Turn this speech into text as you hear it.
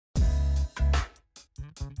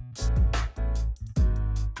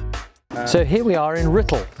So here we are in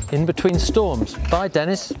Writtle, in between storms. Bye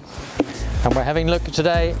Dennis. And we're having a look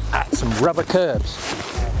today at some rubber curbs.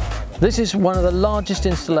 This is one of the largest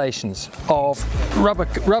installations of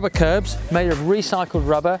rubber curbs made of recycled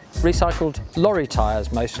rubber, recycled lorry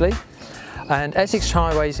tyres mostly. And Essex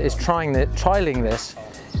Highways is trialling this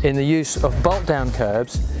in the use of bolt-down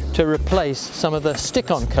curbs to replace some of the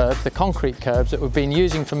stick-on curbs, the concrete curbs that we've been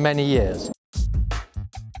using for many years.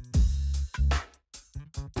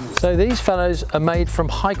 So these fellows are made from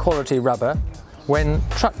high-quality rubber when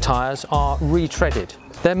truck tyres are retreaded.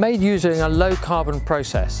 They're made using a low-carbon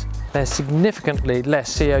process. There's significantly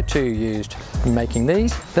less CO2 used in making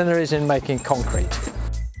these than there is in making concrete.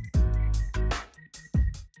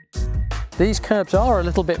 These curbs are a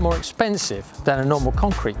little bit more expensive than a normal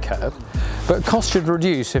concrete curb, but cost should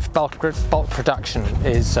reduce if bulk production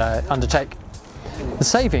is undertaken. The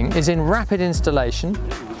saving is in rapid installation.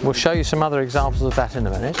 We'll show you some other examples of that in a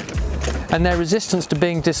minute, and their resistance to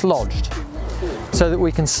being dislodged, so that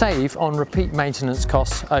we can save on repeat maintenance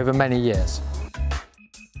costs over many years.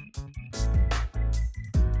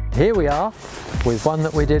 Here we are with one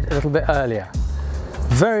that we did a little bit earlier.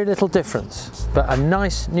 Very little difference, but a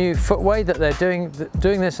nice new footway that they're doing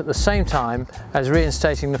this at the same time as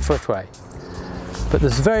reinstating the footway. But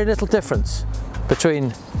there's very little difference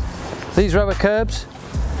between these rubber curbs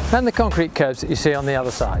and the concrete curbs that you see on the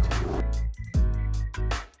other side.